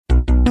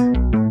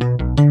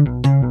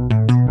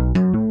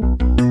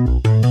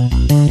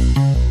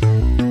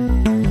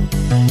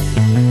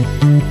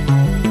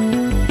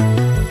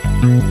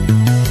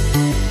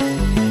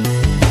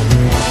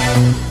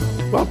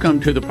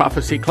to the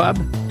Prophecy Club.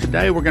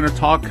 Today we're going to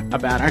talk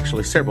about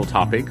actually several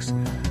topics.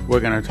 We're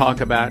going to talk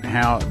about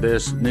how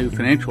this new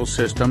financial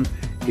system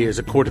is,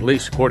 at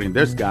least according to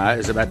this guy,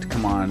 is about to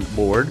come on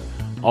board.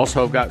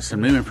 Also, I've got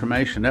some new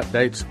information,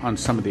 updates on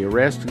some of the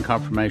arrests and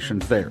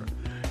confirmations there,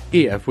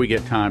 if we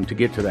get time to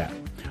get to that.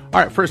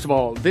 All right, first of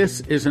all, this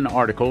is an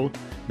article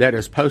that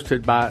is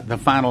posted by The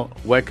Final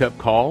Wake-Up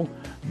Call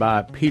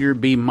by Peter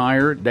B.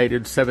 Meyer,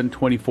 dated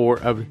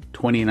 7/24 of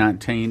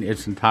 2019.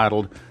 It's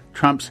entitled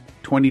Trump's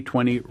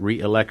 2020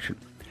 Re-Election.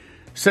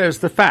 Says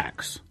the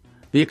facts: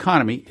 the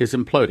economy is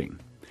imploding,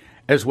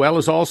 as well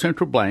as all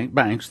central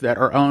banks that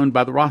are owned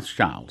by the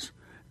Rothschilds.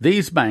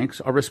 These banks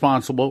are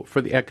responsible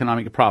for the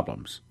economic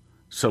problems.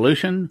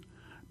 Solution: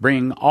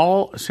 bring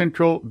all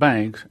central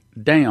banks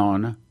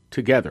down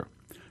together,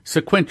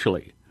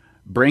 sequentially,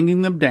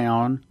 bringing them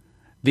down,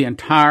 the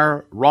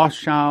entire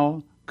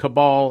Rothschild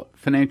cabal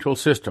financial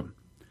system.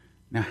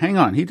 Now, hang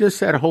on. He just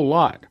said a whole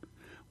lot.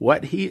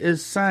 What he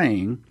is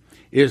saying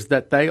is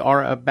that they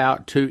are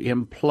about to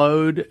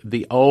implode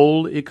the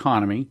old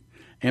economy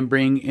and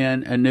bring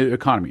in a new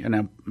economy. And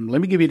now, let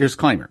me give you a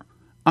disclaimer.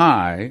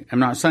 I am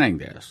not saying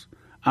this.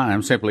 I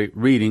am simply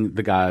reading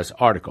the guy's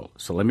article.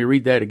 So let me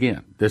read that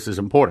again. This is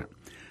important.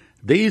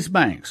 These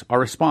banks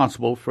are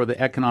responsible for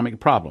the economic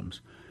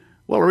problems.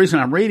 Well, the reason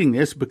I'm reading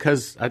this is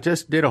because I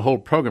just did a whole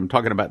program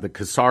talking about the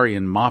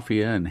Khazarian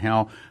Mafia and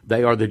how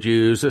they are the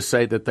Jews that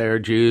say that they are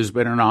Jews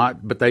but are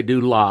not, but they do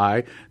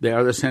lie. They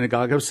are the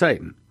synagogue of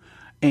Satan.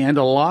 And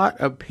a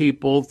lot of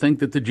people think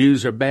that the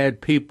Jews are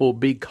bad people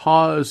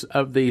because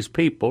of these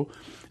people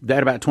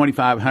that about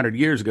 2,500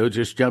 years ago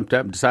just jumped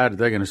up and decided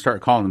they're going to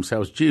start calling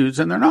themselves Jews,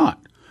 and they're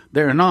not.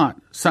 They're not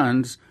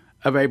sons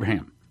of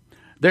Abraham.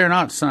 They're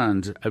not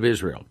sons of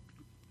Israel.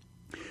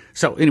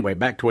 So anyway,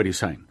 back to what he's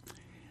saying.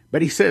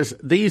 But he says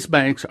these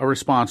banks are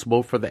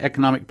responsible for the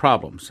economic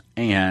problems,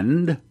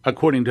 and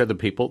according to the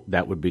people,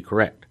 that would be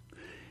correct.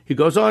 He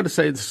goes on to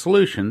say the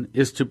solution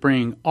is to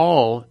bring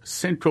all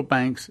central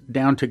banks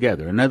down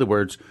together. In other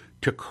words,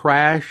 to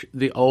crash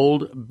the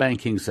old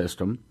banking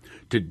system,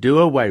 to do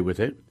away with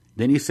it.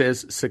 Then he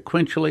says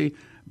sequentially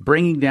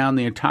bringing down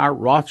the entire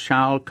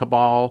Rothschild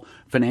cabal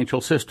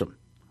financial system.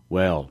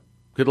 Well,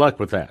 good luck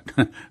with that.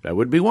 That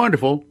would be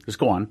wonderful. Let's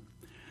go on.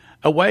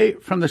 Away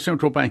from the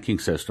central banking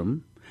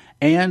system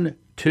and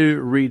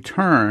to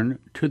return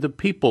to the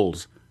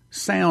people's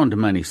sound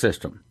money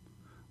system.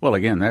 Well,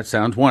 again, that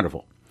sounds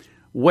wonderful.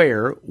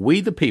 Where we,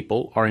 the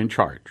people, are in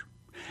charge.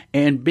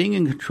 And being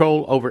in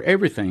control over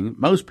everything,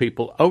 most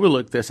people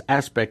overlook this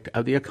aspect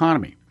of the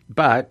economy.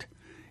 But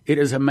it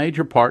is a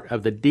major part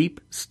of the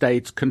deep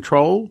state's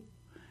control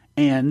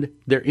and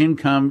their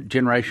income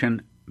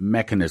generation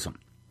mechanism.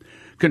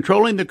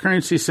 Controlling the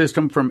currency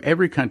system from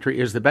every country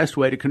is the best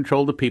way to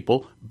control the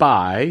people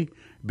by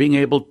being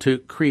able to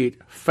create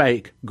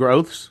fake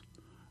growths,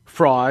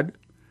 fraud,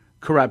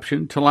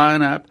 corruption, to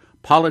line up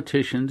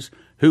politicians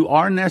who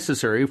are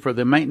necessary for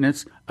the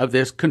maintenance of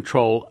this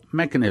control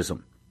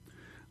mechanism.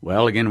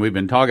 Well, again, we've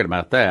been talking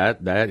about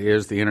that. That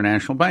is the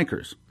international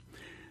bankers.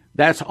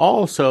 That's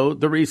also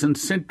the reason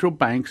central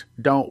banks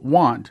don't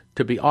want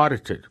to be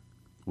audited.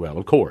 Well,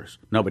 of course,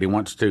 nobody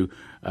wants to,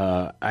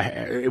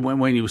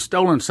 when you've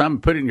stolen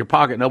something, put it in your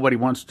pocket, nobody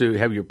wants to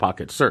have your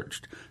pocket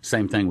searched.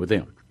 Same thing with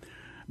them.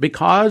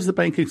 Because the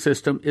banking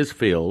system is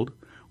filled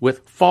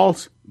with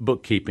false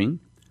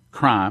bookkeeping,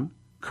 crime,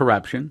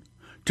 corruption,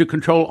 to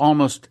control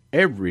almost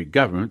every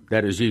government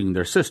that is using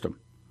their system.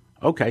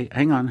 Okay,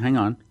 hang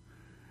on.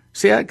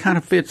 See, that kind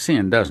of fits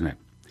in, doesn't it?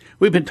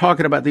 We've been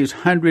talking about these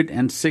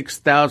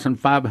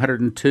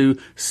 106,502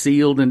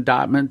 sealed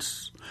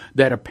indictments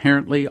that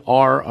apparently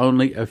are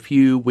only a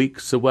few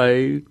weeks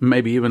away,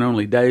 maybe even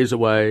only days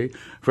away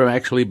from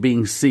actually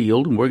being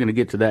sealed, and we're going to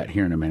get to that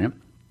here in a minute.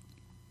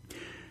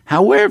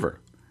 However,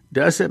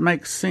 does it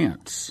make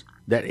sense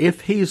that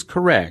if he's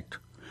correct,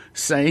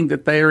 saying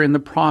that they are in the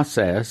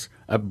process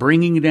of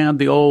bringing down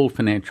the old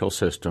financial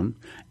system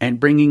and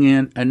bringing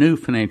in a new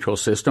financial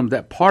system,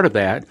 that part of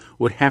that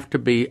would have to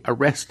be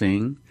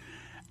arresting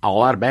a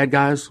lot of bad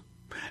guys,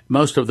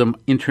 most of them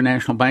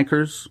international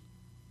bankers?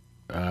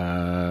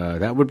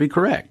 That would be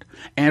correct.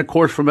 And, of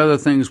course, from other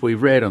things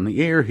we've read on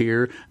the air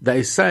here,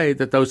 they say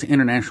that those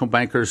international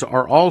bankers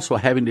are also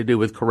having to do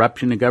with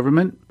corruption in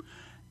government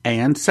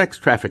and sex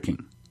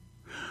trafficking.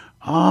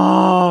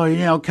 Oh,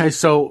 yeah, okay,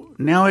 so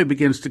now it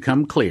begins to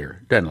come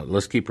clear, doesn't it?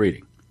 Let's keep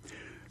reading.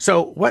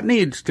 So what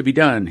needs to be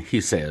done, he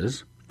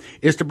says,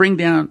 is to bring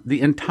down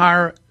the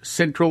entire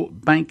central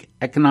bank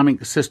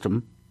economic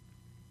system.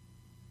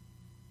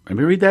 Let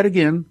me read that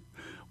again.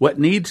 What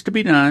needs to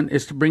be done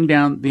is to bring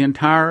down the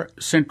entire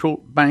central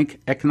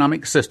bank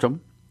economic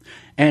system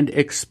and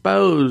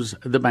expose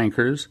the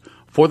bankers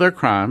for their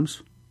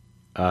crimes.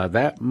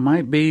 That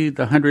might be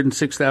the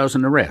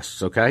 106,000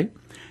 arrests, okay?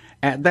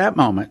 At that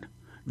moment,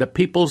 the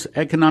people's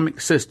economic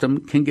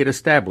system can get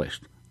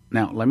established.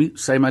 Now, let me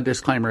say my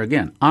disclaimer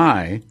again.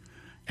 I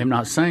am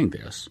not saying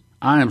this.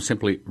 I am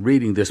simply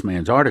reading this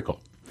man's article.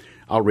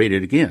 I'll read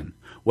it again.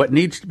 What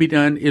needs to be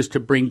done is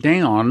to bring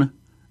down,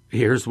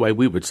 here's the way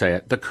we would say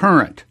it, the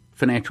current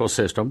financial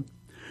system,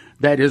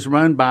 that is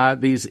run by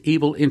these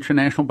evil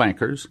international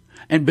bankers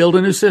and build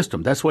a new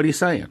system. That's what he's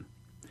saying.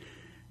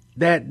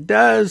 That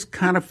does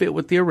kind of fit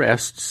with the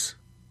arrests,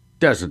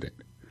 doesn't it?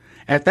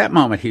 At that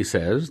moment, he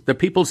says, the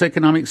people's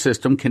economic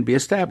system can be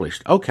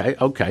established.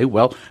 Okay,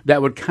 well,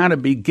 that would kind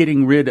of be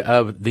getting rid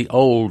of the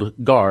old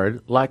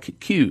guard, like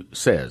Q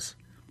says.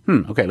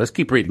 Okay, let's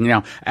keep reading.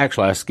 Now,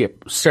 actually, I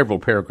skipped several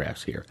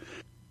paragraphs here.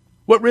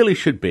 What really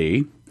should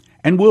be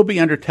and will be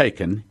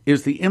undertaken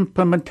is the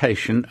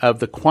implementation of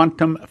the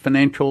quantum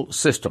financial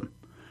system.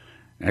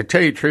 And I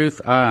tell you the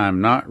truth,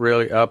 I'm not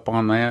really up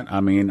on that. I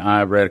mean,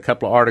 I've read a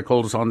couple of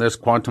articles on this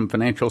quantum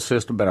financial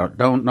system, but I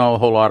don't know a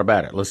whole lot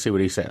about it. Let's see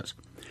what he says.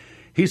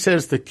 He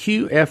says the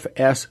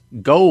QFS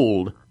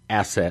gold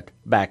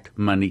asset-backed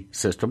money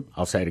system,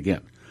 I'll say it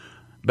again.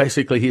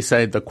 Basically, he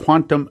said the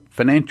quantum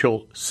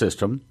financial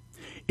system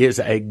is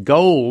a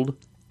gold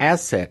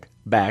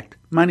asset-backed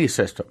money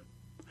system,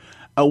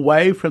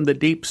 away from the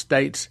deep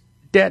state's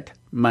debt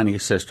money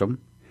system,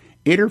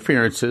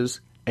 interferences,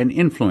 and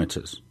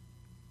influences.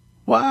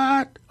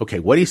 What? Okay,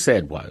 what he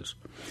said was,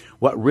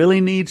 what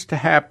really needs to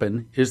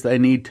happen is they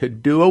need to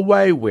do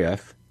away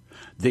with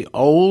the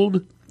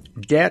old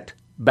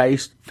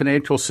debt-based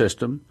financial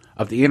system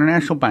of the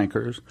international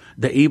bankers,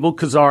 the evil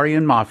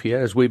Khazarian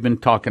mafia, as we've been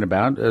talking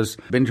about, as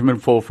Benjamin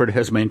Fulford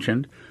has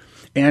mentioned.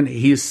 And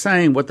he's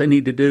saying what they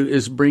need to do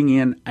is bring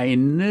in a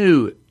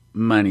new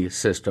money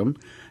system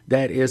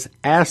that is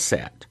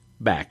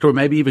asset-backed, or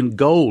maybe even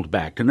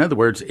gold-backed. In other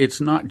words, it's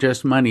not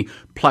just money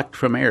plucked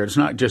from air. It's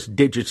not just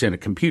digits in a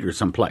computer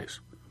someplace.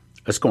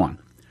 Let's go on.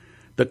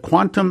 The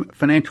quantum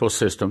financial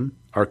system,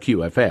 or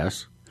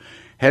QFS,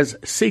 has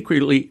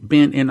secretly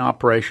been in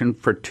operation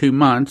for 2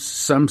 months,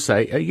 some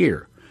say a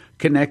year,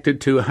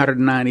 connected to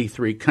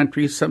 193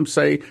 countries, some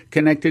say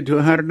connected to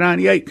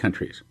 198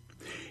 countries.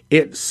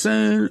 It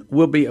soon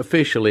will be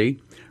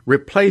officially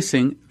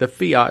replacing the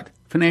fiat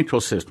financial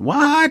system.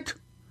 What?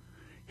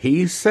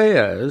 He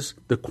says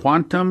the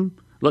quantum,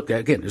 look,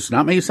 again, it's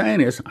not me saying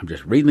this, I'm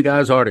just reading the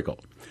guy's article.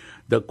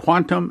 The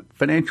quantum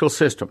financial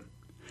system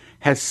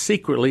has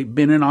secretly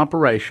been in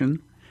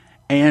operation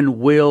and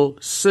will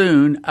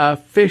soon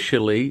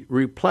officially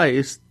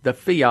replace the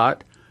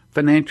fiat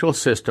financial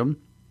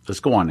system, let's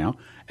go on now,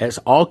 as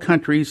all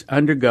countries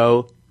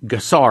undergo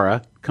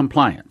GESARA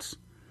compliance.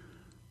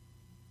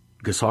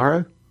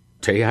 GESARA?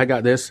 Tell you how I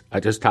got this. I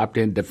just typed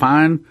in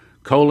define,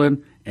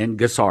 and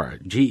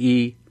GESARA,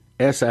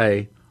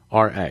 G-E-S-A-R-A.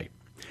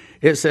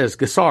 It says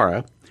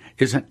GESARA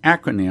is an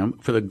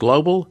acronym for the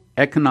Global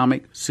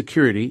Economic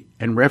Security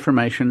and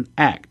Reformation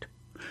Act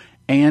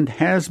and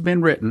has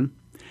been written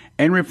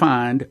and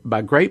refined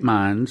by great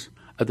minds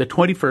of the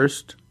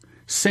 21st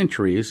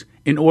centuries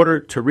in order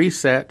to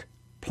reset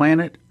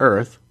planet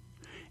Earth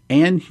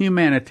and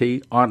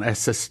humanity on a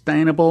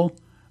sustainable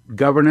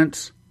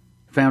governance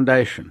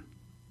foundation.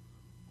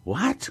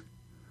 What?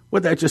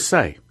 What did that just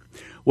say?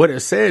 What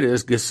it said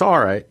is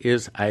GESARA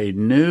is a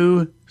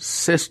new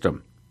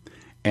system.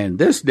 And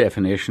this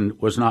definition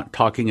was not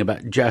talking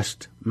about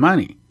just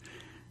money.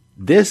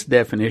 This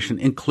definition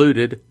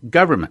included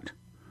government.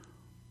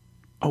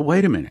 Oh,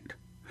 wait a minute.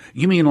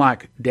 You mean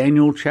like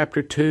Daniel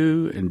chapter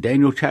 2 and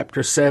Daniel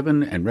chapter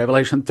 7 and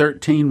Revelation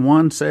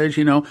 13:1 says,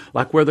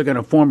 like where they're going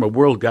to form a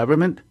world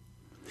government?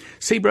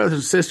 See, brothers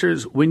and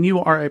sisters, when you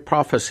are a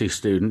prophecy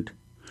student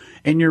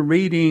and you're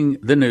reading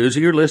the news, or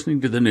you're listening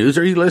to the news,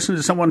 or you listen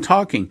to someone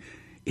talking,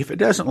 if it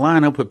doesn't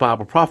line up with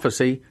Bible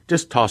prophecy,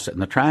 just toss it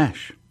in the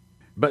trash.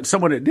 But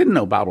someone that didn't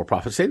know Bible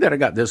prophecy, that I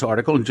got this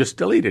article and just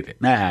deleted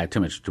it. Too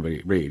much to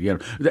read.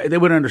 They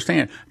would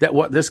understand that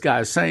what this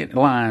guy is saying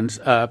lines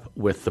up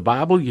with the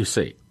Bible, you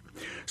see.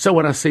 So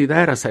when I see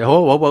that, I say,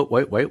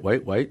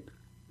 wait.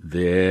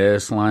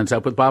 This lines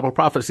up with Bible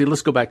prophecy.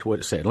 Let's go back to what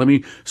it said. Let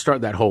me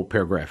start that whole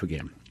paragraph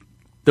again.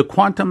 The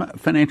quantum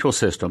financial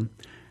system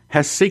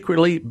has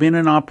secretly been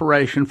in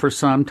operation for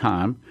some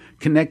time,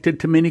 connected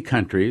to many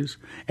countries,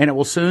 and it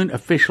will soon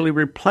officially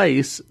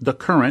replace the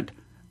current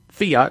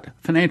fiat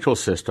financial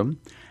system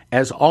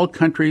as all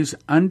countries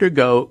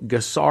undergo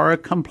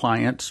GESARA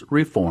compliance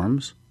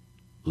reforms.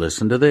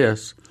 Listen to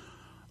this.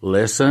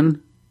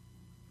 Listen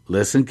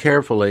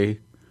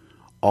carefully.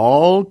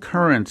 All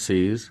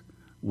currencies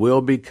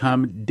will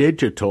become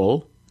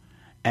digital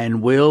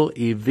and will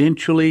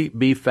eventually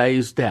be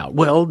phased out.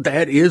 Well,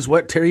 that is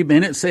what Terry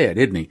Bennett said,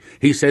 isn't he?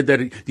 He said that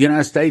the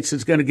United States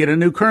is going to get a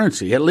new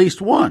currency, at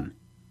least one.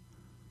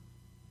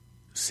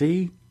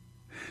 See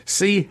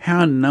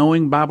how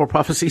knowing Bible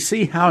prophecy,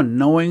 see how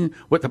knowing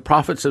what the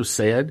prophets have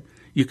said,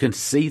 you can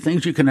see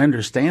things, you can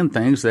understand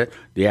things that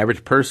the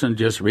average person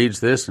just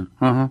reads this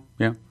and,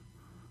 yeah.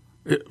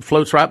 It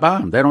floats right by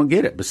them. They don't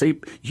get it. But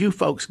see, you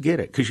folks get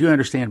it because you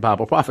understand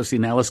Bible prophecy.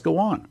 Now let's go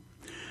on.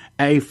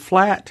 A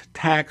flat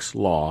tax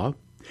law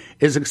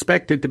is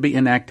expected to be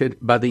enacted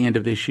by the end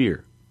of this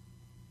year.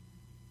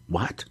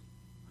 What?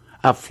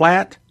 A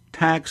flat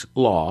tax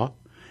law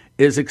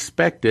is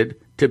expected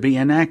to be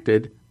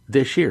enacted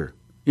this year.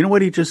 You know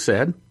what he just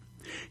said?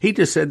 He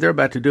just said they're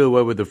about to do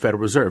away with the Federal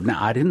Reserve.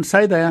 Now, I didn't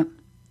say that.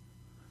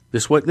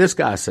 This is what this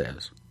guy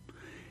says.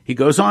 He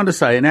goes on to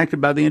say,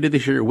 enacted by the end of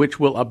this year, which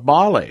will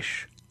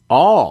abolish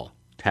all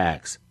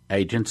tax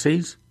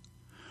agencies,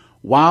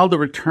 while the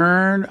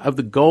return of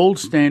the gold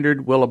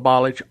standard will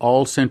abolish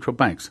all central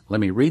banks. Let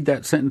me read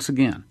that sentence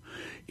again.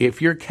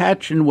 If you're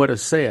catching what I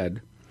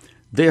said,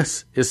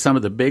 this is some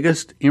of the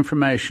biggest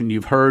information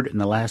you've heard in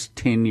the last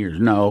 10 years.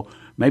 No,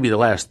 maybe the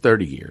last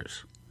 30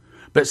 years.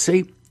 But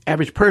see,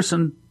 average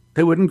person,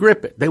 they wouldn't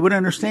grip it. They wouldn't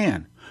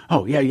understand.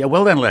 Oh, yeah,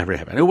 well, that'll never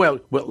happen. Well,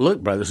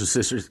 look, brothers and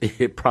sisters,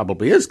 it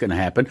probably is going to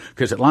happen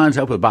because it lines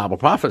up with Bible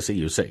prophecy,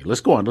 you see.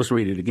 Let's go on. Let's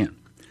read it again.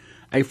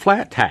 A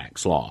flat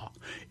tax law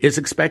is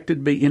expected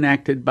to be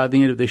enacted by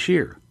the end of this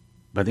year.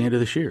 By the end of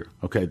this year.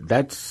 Okay,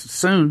 that's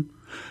soon.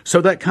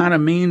 So that kind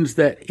of means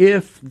that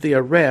if the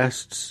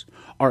arrests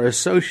are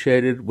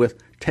associated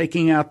with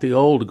taking out the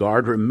old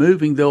guard,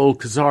 removing the old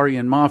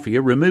Khazarian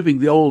mafia, removing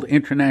the old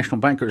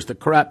international bankers, the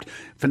corrupt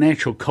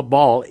financial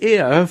cabal,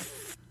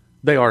 if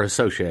they are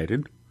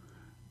associated,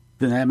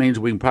 then that means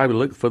we can probably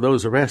look for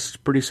those arrests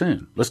pretty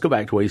soon. Let's go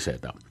back to what he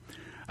said, though.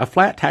 A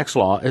flat tax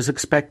law is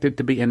expected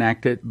to be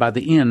enacted by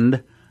the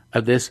end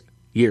of this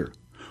year,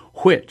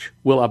 which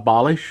will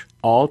abolish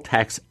all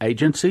tax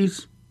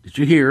agencies, did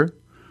you hear,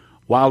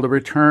 while the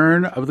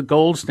return of the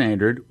gold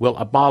standard will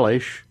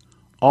abolish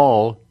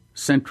all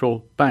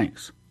central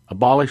banks.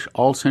 Abolish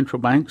all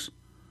central banks?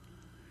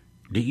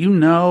 Do you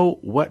know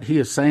what he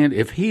is saying?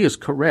 If he is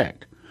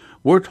correct,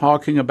 we're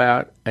talking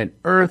about an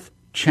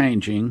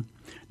earth-changing,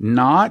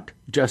 not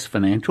just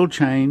financial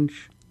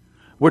change.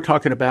 We're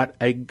talking about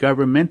a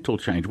governmental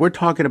change. We're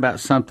talking about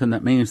something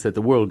that means that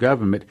the world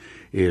government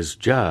is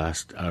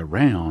just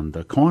around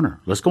the corner.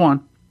 Let's go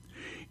on.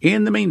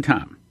 In the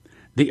meantime,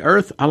 the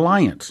Earth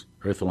Alliance,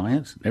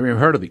 never even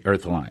heard of the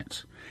Earth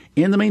Alliance.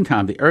 In the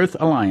meantime, the Earth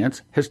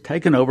Alliance has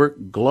taken over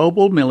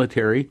global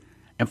military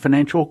and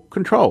financial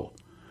control.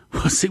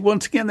 Well, see,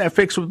 once again, that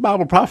fits with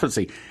Bible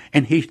prophecy.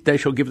 And they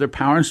shall give their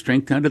power and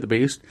strength unto the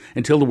beast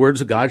until the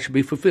words of God shall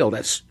be fulfilled.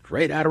 That's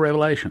straight out of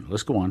Revelation.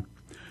 Let's go on.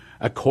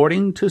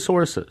 According to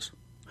sources,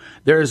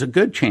 there is a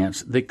good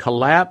chance the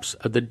collapse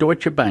of the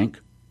Deutsche Bank.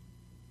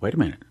 Wait a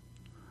minute.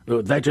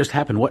 That just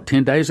happened,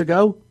 10 days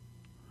ago?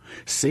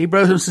 See,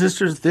 brothers and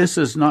sisters, this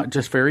is not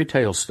just fairy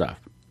tale stuff.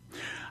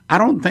 I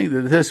don't think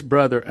that this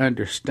brother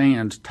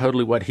understands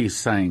totally what he's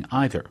saying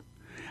either.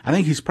 I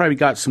think he's probably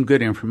got some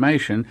good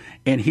information,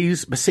 and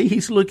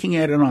he's looking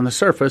at it on the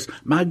surface.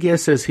 My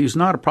guess is he's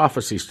not a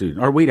prophecy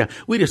student, or we'd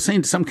have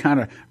seen some kind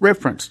of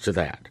reference to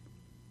that.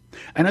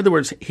 In other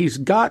words, he's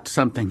got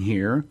something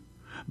here,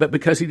 but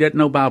because he doesn't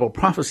know Bible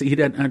prophecy, he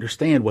doesn't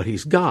understand what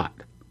he's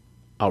got.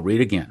 I'll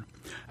read again.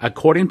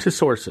 According to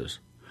sources,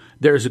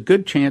 there is a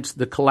good chance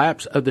the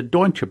collapse of the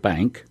Deutsche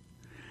Bank,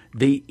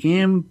 the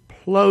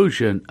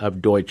implosion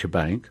of Deutsche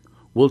Bank,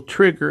 will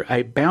trigger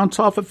a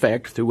bounce-off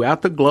effect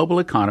throughout the global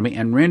economy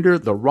and render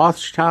the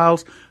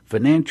Rothschilds'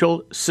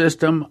 financial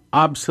system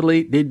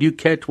obsolete. Did you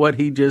catch what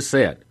he just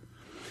said?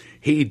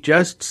 He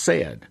just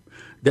said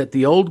that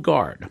the old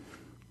guard,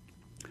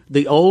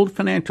 the old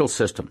financial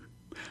system,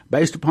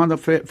 based upon the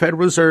Federal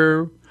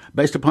Reserve,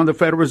 based upon the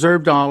Federal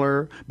Reserve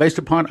dollar, based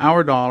upon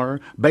our dollar,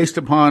 based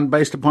upon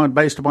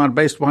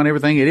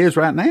everything it is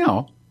right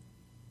now,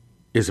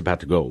 is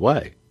about to go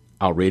away.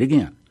 I'll read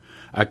again.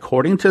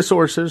 According to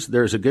sources,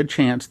 there's a good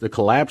chance the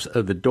collapse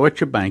of the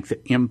Deutsche Bank, the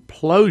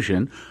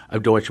implosion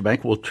of Deutsche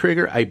Bank, will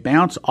trigger a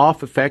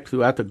bounce-off effect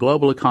throughout the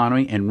global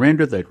economy and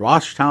render the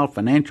Rothschild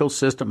financial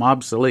system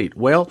obsolete.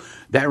 Well,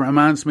 that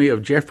reminds me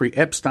of Jeffrey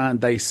Epstein,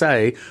 they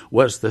say,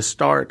 was the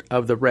start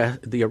of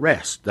the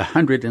arrest, the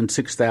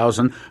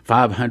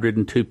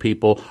 106,502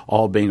 people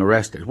all being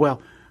arrested.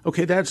 Well,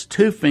 okay, that's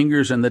two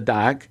fingers in the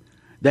dike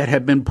that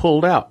have been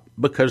pulled out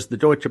because the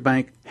Deutsche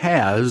Bank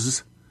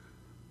has,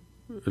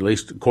 at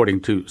least according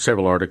to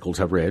several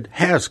articles I've read,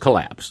 has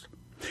collapsed.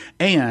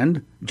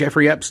 And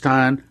Jeffrey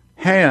Epstein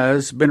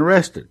has been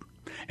arrested,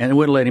 and they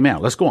wouldn't let him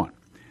out. Let's go on.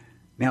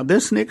 Now,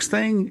 this next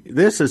thing,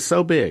 this is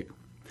so big.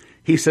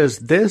 He says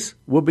this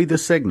will be the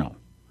signal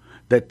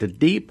that the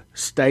deep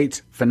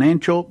state's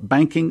financial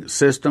banking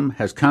system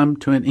has come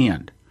to an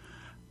end.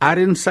 I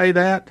didn't say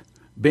that.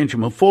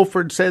 Benjamin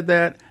Fulford said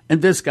that,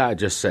 and this guy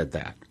just said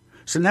that.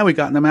 So now we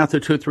got in the mouth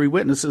of two or three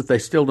witnesses. They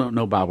still don't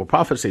know Bible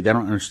prophecy. They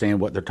don't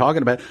understand what they're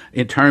talking about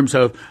in terms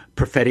of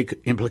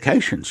prophetic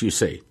implications, you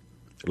see.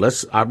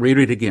 I'll read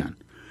it again.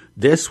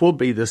 This will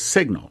be the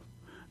signal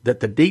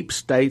that the deep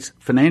state's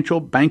financial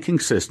banking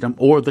system,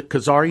 or the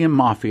Khazarian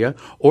mafia,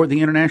 or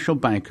the international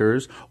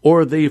bankers,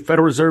 or the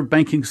Federal Reserve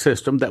banking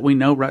system that we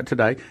know right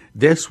today,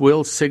 this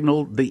will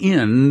signal the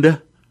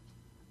end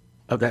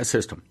of that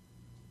system.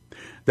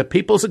 The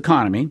people's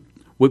economy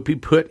would be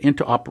put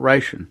into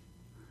operation.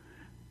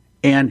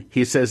 And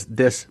he says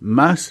this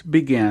must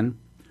begin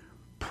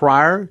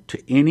prior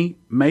to any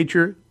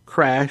major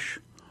crash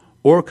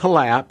or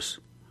collapse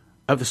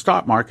of the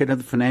stock market and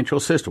the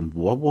financial system.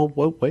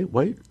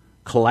 Wait.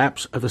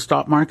 Collapse of the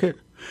stock market?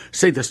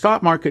 See, the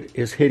stock market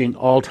is hitting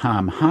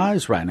all-time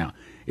highs right now.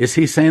 Is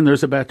he saying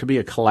there's about to be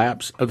a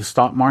collapse of the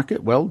stock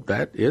market? Well,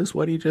 that is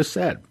what he just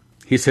said.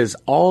 He says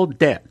all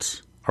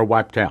debts are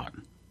wiped out.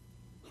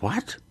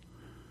 What?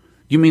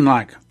 You mean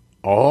like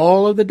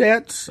all of the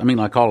debts, I mean,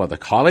 like all of the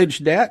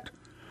college debt,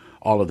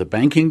 all of the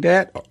banking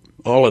debt,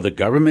 all of the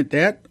government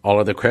debt, all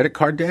of the credit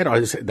card debt.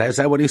 Is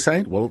that what he's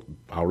saying? Well,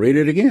 I'll read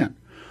it again.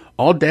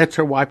 All debts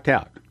are wiped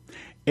out.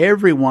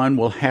 Everyone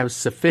will have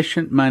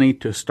sufficient money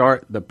to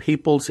start the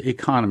people's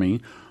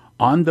economy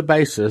on the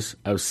basis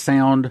of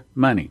sound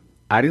money.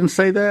 I didn't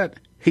say that.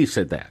 He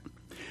said that.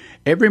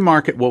 Every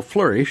market will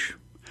flourish,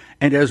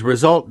 and as a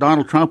result,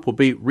 Donald Trump will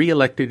be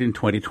reelected in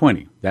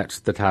 2020. That's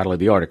the title of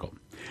the article.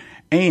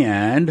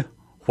 And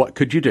what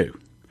could you do?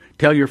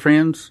 Tell your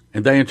friends,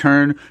 and they in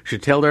turn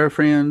should tell their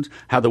friends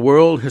how the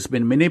world has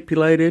been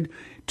manipulated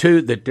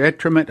to the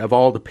detriment of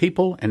all the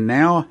people and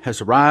now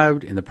has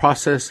arrived in the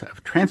process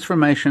of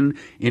transformation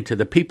into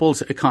the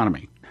people's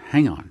economy.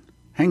 Hang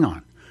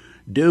on.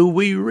 Do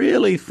we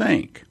really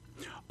think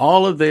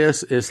all of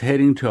this is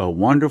heading to a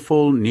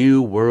wonderful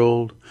new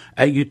world,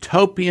 a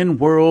utopian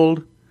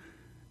world?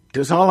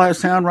 Does all that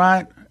sound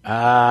right?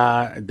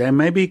 They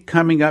may be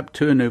coming up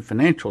to a new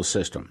financial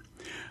system.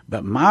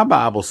 But my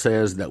Bible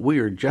says that we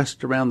are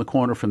just around the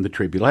corner from the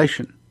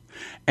tribulation.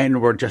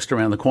 And we're just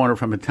around the corner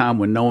from a time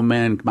when no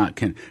man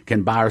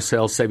can buy or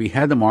sell save he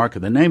had the mark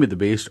of the name of the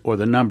beast or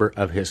the number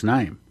of his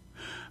name.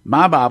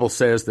 My Bible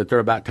says that they're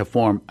about to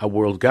form a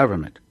world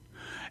government.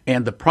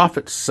 And the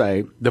prophets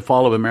say the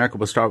fall of America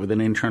will start with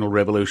an internal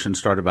revolution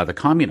started by the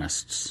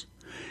communists.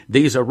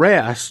 These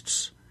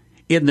arrests,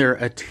 in their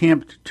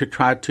attempt to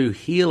try to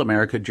heal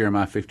America,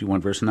 Jeremiah 51,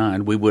 verse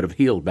 9, we would have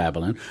healed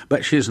Babylon,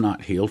 but she is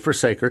not healed.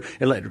 Forsake her,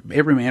 and let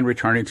every man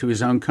return into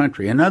his own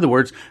country. In other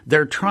words,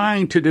 they're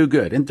trying to do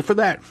good. And for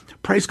that,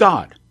 praise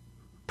God.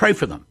 Pray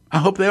for them. I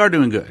hope they are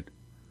doing good.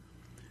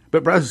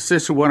 But brothers and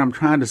sisters, what I'm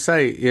trying to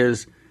say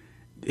is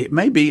it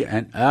may be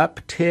an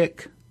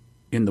uptick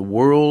in the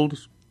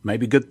world.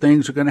 Maybe good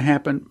things are going to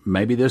happen.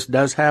 Maybe this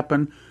does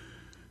happen.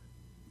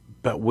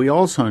 But we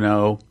also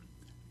know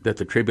that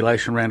the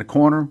tribulation around the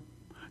corner,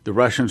 the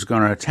Russians are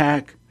going to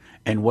attack,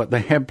 and what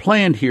they have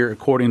planned here,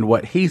 according to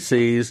what he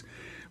sees,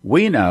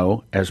 we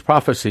know as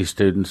prophecy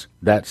students,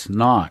 that's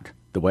not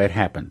the way it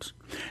happens.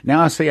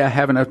 Now I see I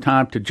have enough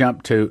time to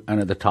jump to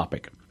another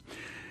topic.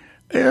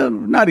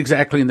 Not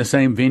exactly in the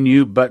same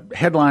venue, but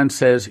headline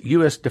says,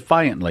 U.S.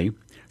 defiantly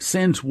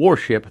sends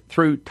warship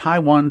through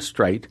Taiwan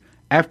Strait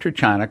after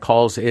China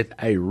calls it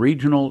a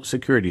regional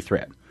security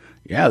threat.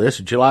 Yeah, this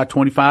is July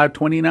 25,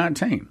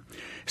 2019.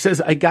 It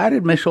says a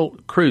guided missile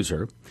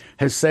cruiser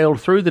has sailed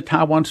through the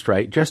Taiwan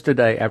Strait just a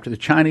day after the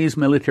Chinese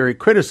military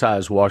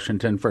criticized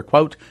Washington for,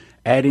 quote,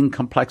 adding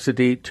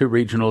complexity to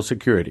regional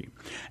security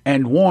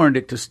and warned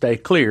it to stay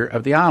clear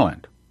of the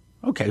island.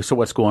 Okay, so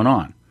what's going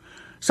on?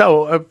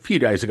 So a few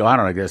days ago, I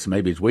don't know, I guess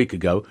maybe it's a week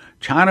ago,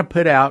 China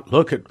put out,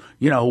 look at,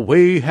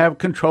 we have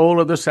control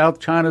of the South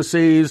China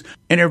Seas,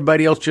 and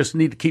everybody else just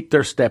need to keep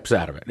their steps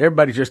out of it.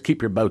 Everybody just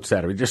keep your boats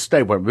out of it. Just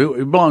stay where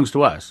it belongs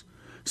to us.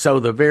 So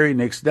the very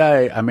next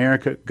day,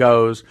 America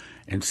goes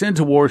and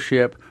sends a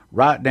warship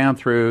right down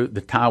through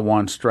the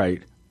Taiwan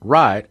Strait,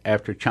 right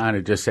after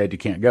China just said you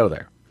can't go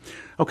there.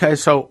 Okay,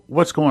 so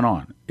what's going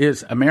on?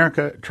 Is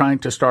America trying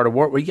to start a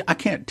war? Well, I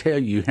can't tell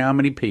you how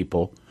many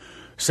people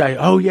say,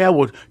 oh, yeah,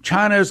 well,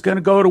 China is going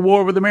to go to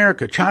war with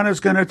America. China is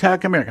going to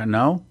attack America.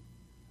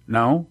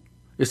 No.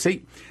 You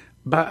see,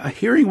 by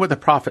hearing what the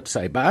prophets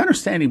say, by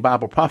understanding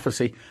Bible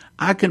prophecy,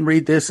 I can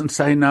read this and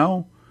say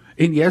no.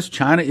 And yes,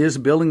 China is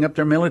building up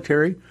their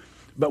military.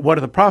 But what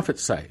do the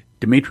prophets say?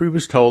 Dmitry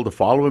was told the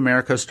fall of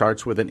America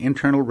starts with an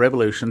internal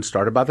revolution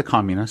started by the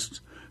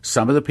communists.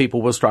 Some of the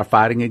people will start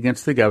fighting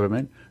against the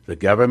government. The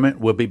government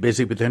will be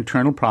busy with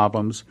internal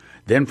problems.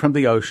 Then from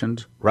the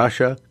oceans,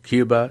 Russia,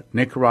 Cuba,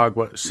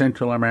 Nicaragua,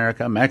 Central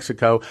America,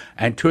 Mexico,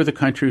 and two of the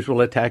countries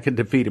will attack and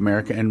defeat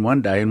America in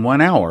one day, in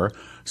 1 hour,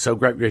 so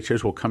great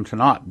riches will come to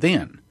naught.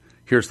 Then,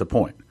 here's the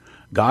point.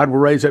 God will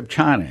raise up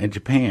China and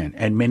Japan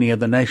and many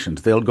other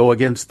nations. They'll go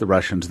against the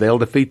Russians. They'll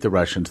defeat the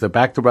Russians. They'll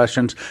back the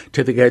Russians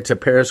to the gates of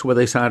Paris where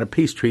they sign a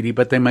peace treaty,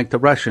 but they make the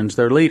Russians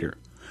their leader.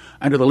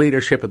 Under the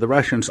leadership of the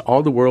Russians,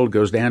 all the world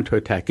goes down to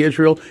attack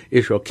Israel.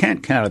 Israel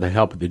can't count on the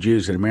help of the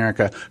Jews in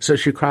America, so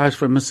she cries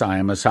for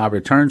Messiah. Messiah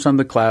returns on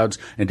the clouds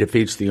and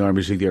defeats the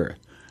armies of the earth.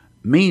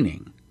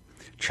 Meaning,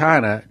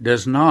 China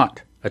does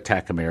not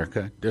attack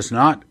America, does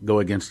not go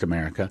against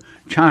America.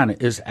 China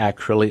is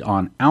actually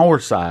on our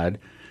side.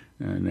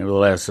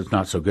 Nevertheless, it's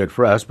not so good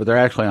for us, but they're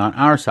actually on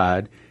our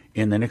side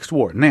in the next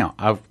war. Now,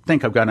 I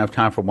think I've got enough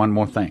time for one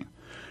more thing.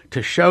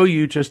 To show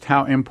you just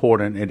how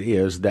important it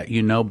is that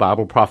you know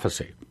Bible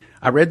prophecy.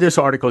 I read this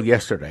article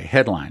yesterday,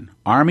 headline,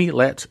 Army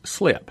Lets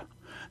Slip,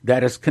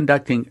 that is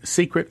conducting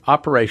secret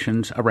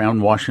operations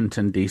around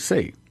Washington,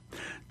 D.C.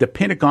 The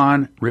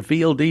Pentagon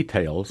revealed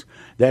details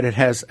that it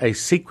has a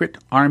secret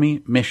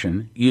Army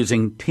mission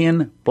using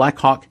 10 Black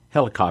Hawk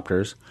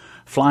helicopters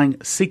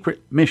flying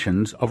secret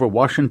missions over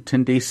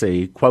Washington,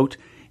 D.C., quote,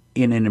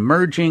 in an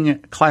emerging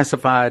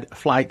classified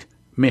flight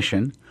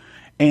mission,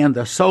 and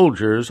the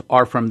soldiers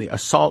are from the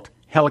Assault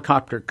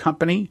Helicopter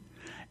Company,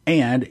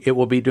 and it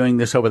will be doing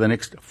this over the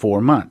next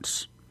 4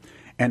 months.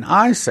 And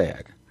I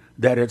said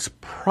that it's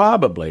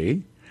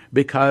probably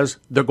because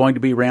they're going to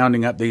be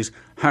rounding up these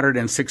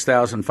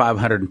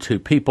 106,502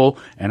 people,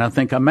 and I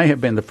think I may have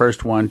been the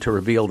first one to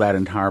reveal that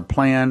entire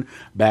plan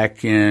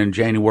back in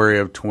January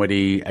of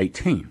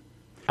 2018.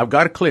 I've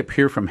got a clip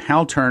here from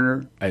Hal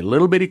Turner, a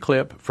little bitty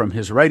clip from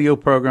his radio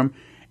program,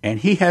 and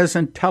he has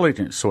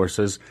intelligence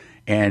sources,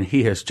 and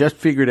he has just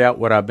figured out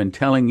what I've been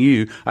telling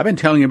you. I've been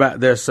telling you about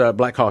this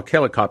Black Hawk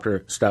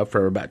helicopter stuff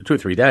for about 2 or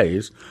 3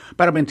 days,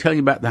 but I've been telling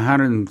you about the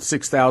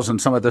 106,000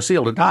 some of the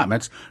sealed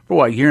indictments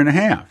for, a year and a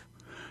half.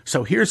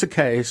 So here's a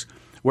case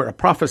where a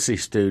prophecy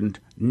student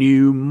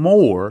knew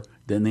more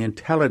than the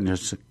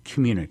intelligence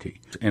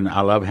community. And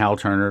I love Hal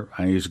Turner.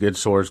 He's a good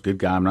source, good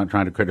guy. I'm not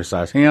trying to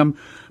criticize him.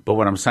 But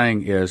what I'm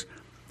saying is,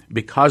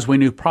 because we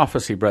knew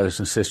prophecy, brothers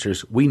and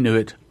sisters, we knew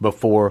it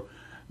before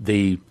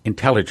the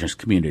intelligence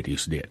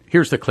communities did.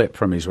 Here's the clip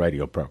from his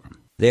radio program.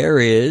 There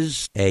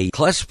is a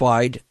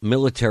classified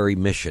military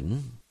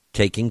mission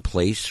taking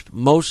place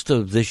most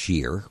of this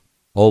year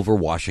over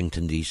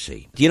Washington,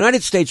 D.C. The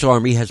United States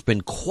Army has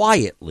been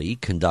quietly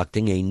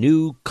conducting a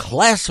new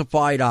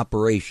classified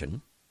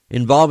operation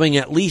involving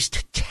at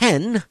least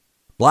 10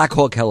 Black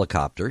Hawk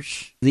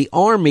helicopters. The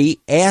Army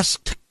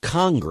asked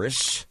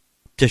Congress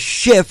to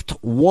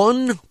shift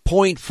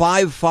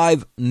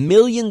 $1.55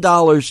 million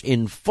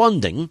in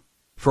funding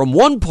from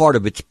one part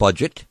of its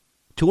budget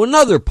to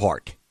another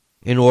part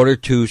in order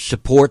to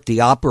support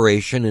the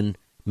operation and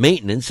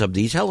maintenance of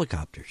these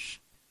helicopters.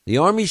 The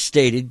Army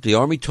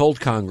told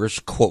Congress,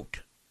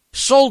 quote,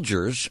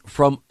 soldiers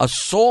from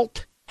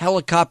Assault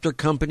Helicopter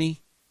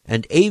Company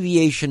and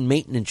Aviation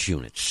Maintenance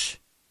Units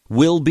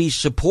will be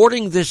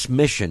supporting this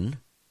mission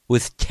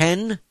with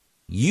 10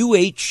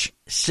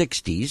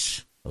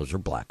 UH-60s, those are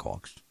Black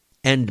Hawks,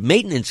 and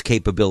maintenance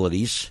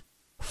capabilities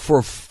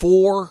for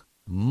 4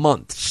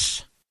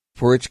 months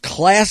for its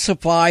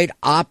classified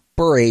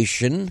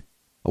operation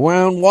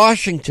around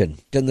Washington.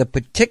 Then the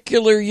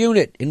particular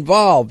unit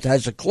involved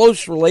has a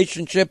close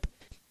relationship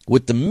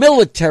with the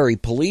military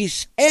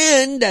police,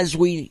 and as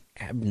we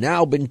have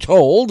now been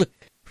told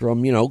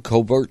from,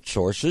 covert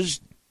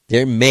sources,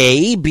 there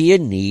may be a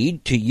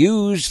need to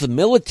use the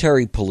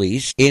military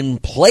police in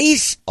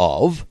place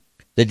of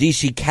the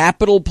D.C.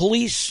 Capitol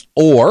Police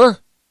or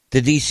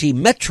the D.C.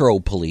 Metro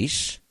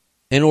Police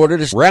in order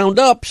to round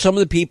up some of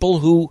the people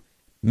who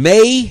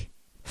may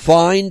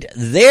find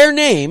their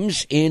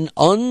names in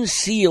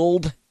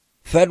unsealed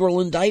federal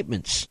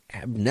indictments.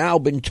 Have now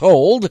been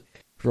told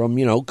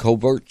from,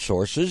 covert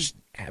sources.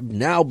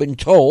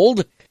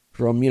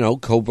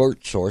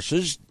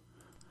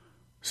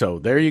 So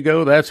there you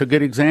go. That's a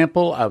good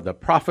example of the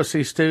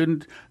prophecy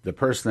student, the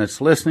person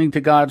that's listening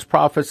to God's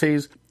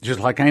prophecies. Just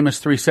like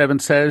Amos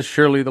 3:7 says,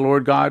 surely the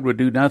Lord God would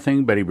do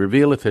nothing, but he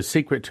revealeth his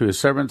secret to his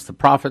servants, the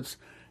prophets.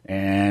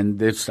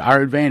 And it's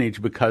our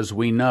advantage because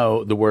we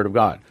know the word of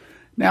God.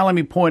 Now let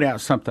me point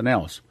out something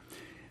else.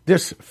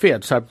 This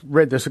fits. I've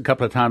read this a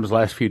couple of times the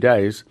last few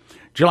days.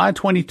 July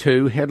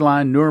 22,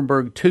 headline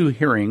Nuremberg 2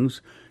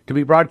 hearings to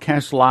be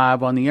broadcast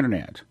live on the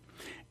Internet.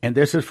 And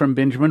this is from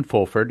Benjamin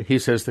Fulford. He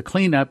says, the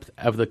cleanup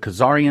of the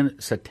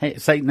Khazarian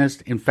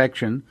Satanist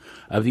infection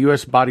of the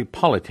U.S. body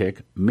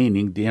politic,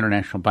 meaning the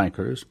international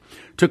bankers,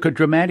 took a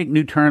dramatic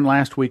new turn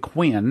last week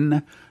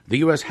when the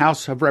U.S.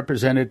 House of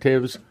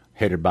Representatives,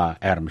 headed by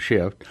Adam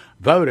Schiff,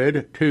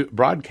 voted to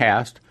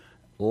broadcast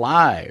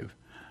live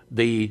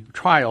the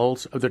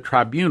trials of the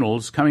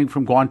tribunals coming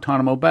from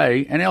Guantanamo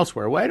Bay and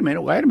elsewhere. Wait a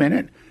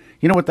minute.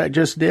 You know what that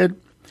just did?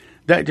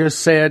 That just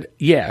said,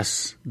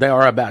 yes, they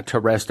are about to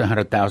arrest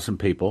 100,000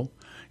 people.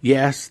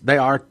 Yes, they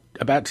are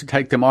about to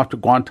take them off to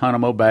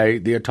Guantanamo Bay,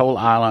 the Atoll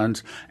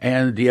Islands,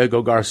 and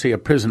Diego Garcia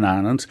prison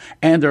islands,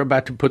 and they're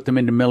about to put them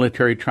into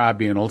military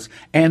tribunals,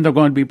 and they're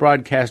going to be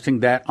broadcasting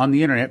that on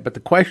the Internet. But the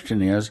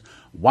question is,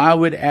 why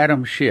would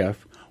Adam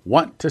Schiff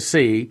want to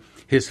see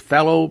his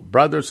fellow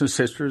brothers and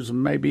sisters,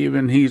 and maybe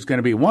even he's going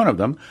to be one of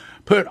them,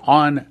 put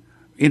on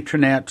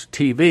Internet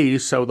TV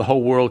so the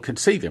whole world could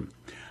see them?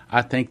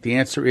 I think the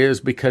answer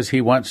is because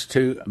he wants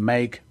to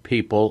make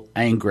people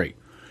angry.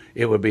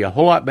 It would be a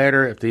whole lot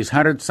better if these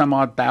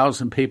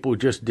 100-some-odd-thousand people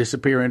just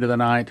disappear into the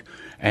night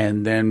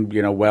and then,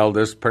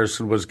 this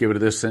person was given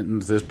this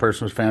sentence, this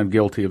person was found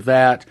guilty of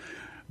that.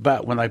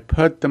 But when they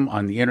put them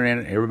on the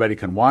Internet, everybody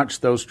can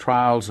watch those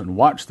trials and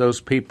watch those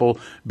people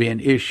being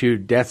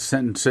issued death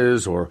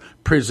sentences or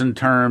prison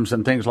terms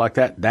and things like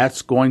that.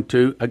 That's going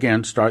to,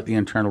 again, start the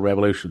internal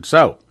revolution.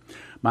 So,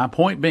 my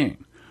point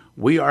being,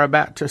 we are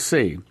about to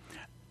see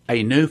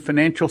a new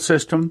financial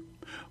system.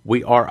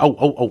 We are,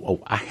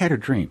 I had a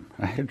dream.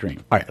 All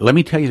right, let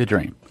me tell you the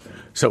dream.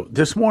 So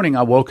this morning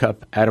I woke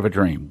up out of a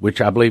dream,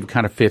 which I believe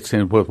kind of fits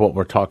in with what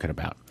we're talking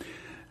about.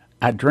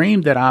 I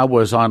dreamed that I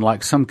was on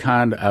like some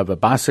kind of a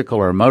bicycle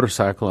or a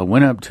motorcycle. I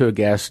went up to a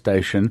gas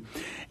station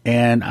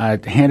and I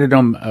handed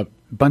them a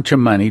bunch of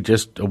money,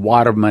 just a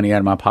wad of money out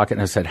of my pocket.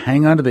 And I said,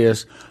 hang on to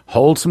this,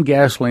 hold some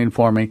gasoline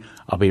for me.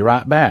 I'll be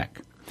right back.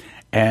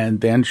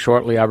 And then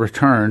shortly I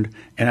returned,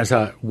 and as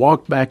I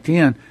walked back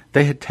in,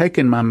 they had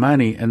taken my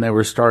money and they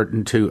were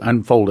starting to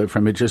unfold it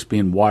from it just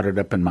being wadded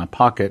up in my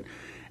pocket,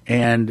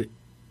 and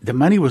the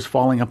money was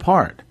falling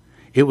apart.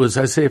 It was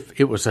as if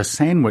it was a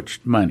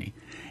sandwich money.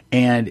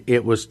 And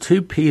it was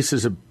two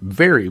pieces of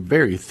very,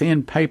 very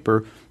thin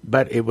paper,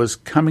 but it was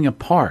coming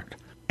apart.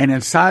 And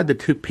inside the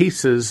two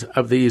pieces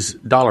of these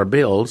dollar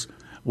bills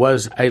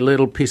was a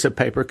little piece of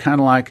paper,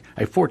 kind of like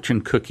a fortune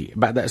cookie,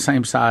 about that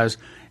same size.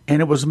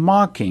 And it was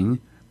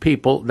mocking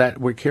people that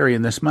were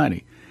carrying this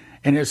money.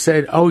 And it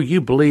said, "Oh, you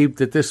believed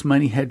that this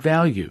money had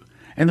value."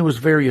 And there was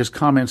various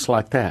comments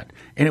like that.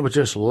 And it was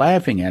just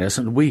laughing at us.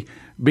 And we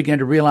began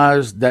to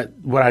realize that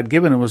what I'd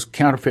given him was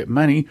counterfeit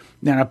money.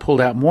 Then I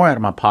pulled out more out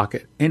of my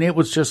pocket, and it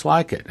was just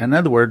like it. In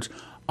other words,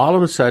 all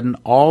of a sudden,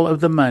 all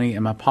of the money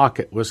in my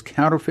pocket was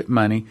counterfeit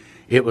money.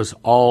 It was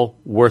all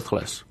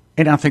worthless.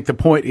 And I think the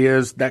point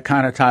is that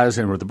kind of ties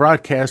in with the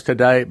broadcast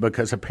today,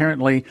 because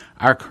apparently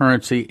our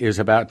currency is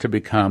about to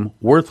become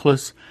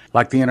worthless,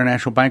 like the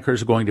international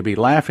bankers are going to be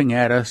laughing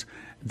at us,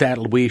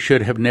 that we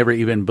should have never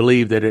even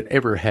believed that it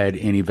ever had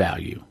any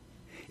value.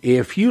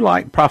 If you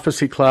like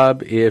Prophecy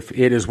Club, if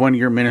it is one of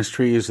your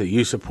ministries that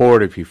you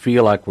support, if you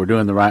feel like we're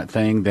doing the right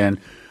thing, then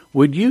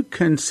would you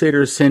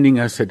consider sending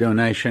us a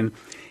donation?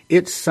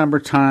 It's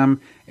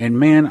summertime, and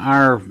man,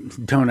 our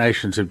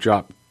donations have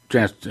dropped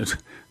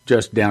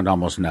just down to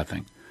almost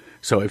nothing.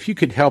 So if you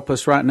could help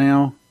us right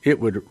now, it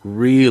would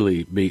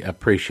really be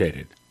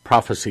appreciated.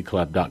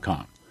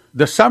 prophecyclub.com.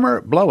 The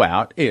summer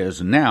blowout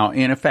is now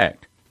in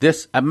effect.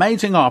 This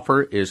amazing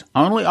offer is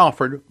only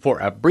offered for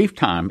a brief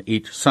time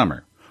each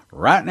summer.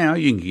 Right now,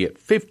 you can get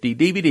 50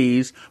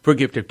 DVDs for a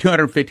gift of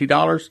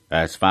 $250.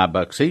 That's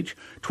 $5 each.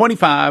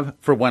 25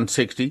 for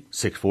 $160,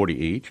 $640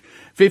 each.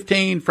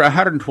 15 for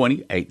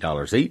 $120,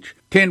 $8 each.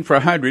 10 for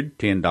 $100,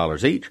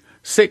 $10 each.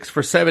 6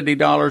 for $70,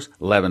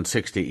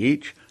 $11.60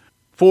 each.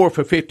 4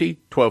 for $50,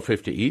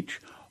 $12.50 each.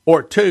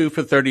 Or 2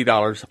 for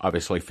 $30,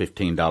 obviously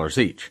 $15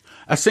 each.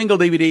 A single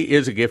DVD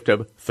is a gift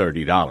of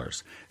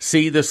 $30.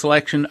 See the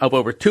selection of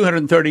over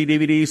 230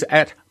 DVDs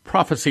at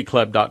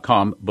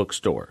prophecyclub.com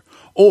bookstore,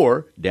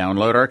 or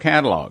download our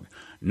catalog.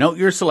 Note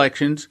your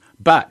selections,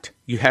 but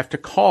you have to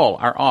call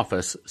our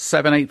office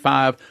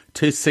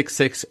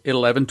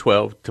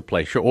 785-266-1112 to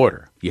place your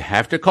order. You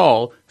have to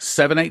call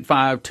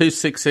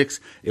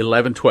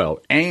 785-266-1112,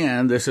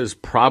 and this is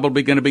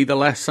probably going to be the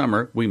last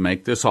summer we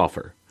make this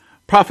offer.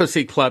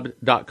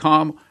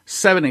 prophecyclub.com,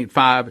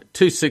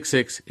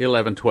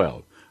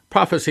 785-266-1112.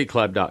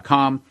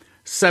 prophecyclub.com,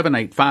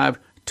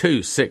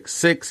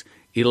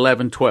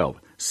 785-266-1112.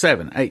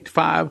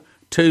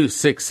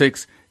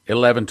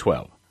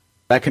 785-266-1112.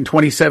 Back in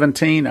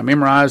 2017, I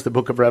memorized the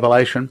book of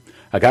Revelation.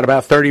 I got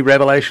about 30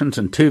 revelations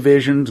and 2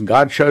 visions.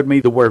 God showed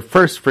me the word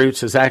first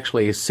fruits is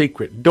actually a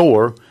secret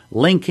door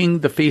linking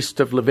the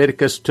feast of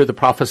Leviticus to the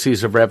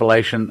prophecies of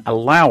Revelation,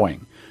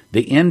 allowing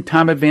the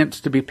end-time events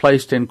to be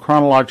placed in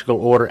chronological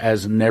order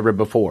as never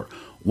before.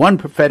 One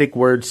prophetic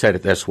word said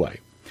it this way: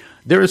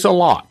 "There is a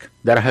lock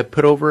that I have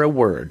put over a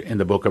word in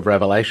the book of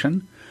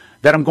Revelation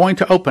that I'm going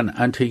to open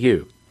unto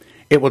you.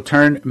 It will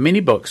turn many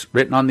books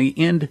written on the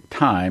end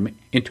time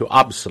into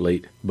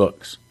obsolete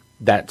books."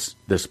 That's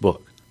this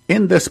book.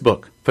 In this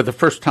book, for the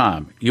first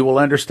time, you will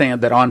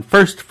understand that on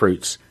first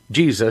fruits,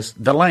 Jesus,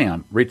 the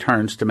Lamb,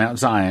 returns to Mount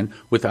Zion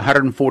with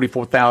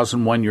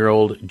 144,000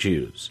 one-year-old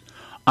Jews.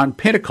 On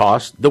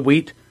Pentecost, the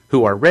wheat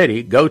who are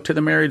ready go to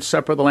the marriage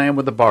supper of the Lamb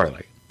with the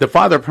barley. The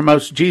Father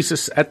promotes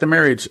Jesus at the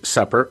marriage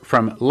supper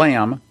from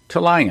Lamb to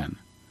Lion,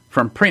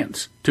 from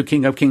Prince to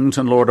King of Kings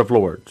and Lord of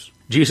Lords.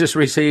 Jesus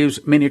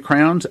receives many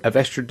crowns, a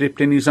vesture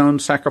dipped in his own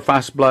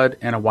sacrifice blood,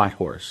 and a white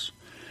horse.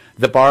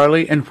 The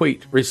barley and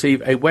wheat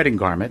receive a wedding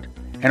garment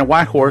and a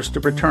white horse to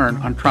return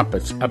on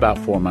trumpets about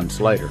 4 months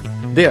later.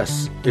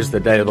 This is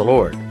the day of the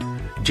Lord.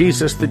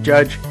 Jesus, the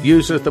judge,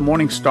 uses the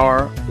morning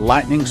star,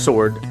 lightning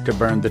sword to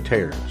burn the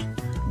tares.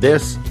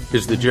 This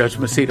is the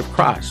judgment seat of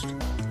Christ.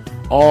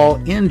 All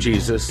in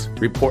Jesus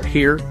report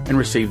here and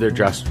receive their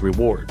just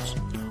rewards.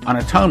 On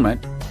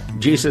atonement,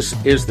 Jesus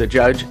is the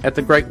judge at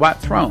the great white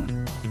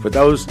throne. For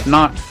those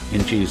not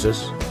in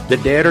Jesus, the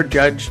dead are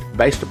judged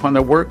based upon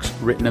their works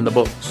written in the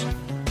books.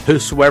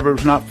 Whosoever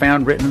was not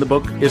found written in the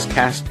book is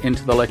cast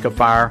into the lake of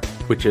fire,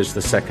 which is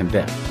the second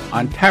death.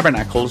 On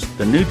Tabernacles,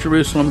 the New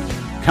Jerusalem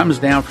comes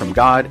down from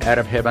God out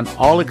of heaven,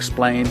 all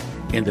explained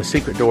in the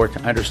secret door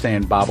to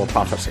understand Bible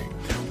prophecy.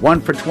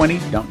 1 for 20,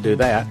 don't do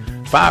that.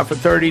 5 for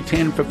 30,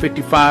 10 for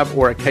 55,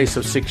 or a case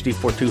of 60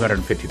 for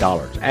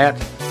 $250 at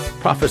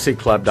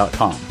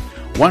prophecyclub.com.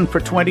 1 for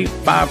 20,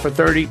 5 for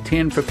 30,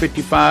 10 for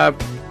 55,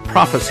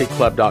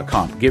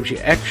 prophecyclub.com. Gives you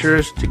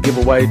extras to give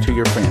away to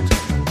your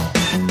friends.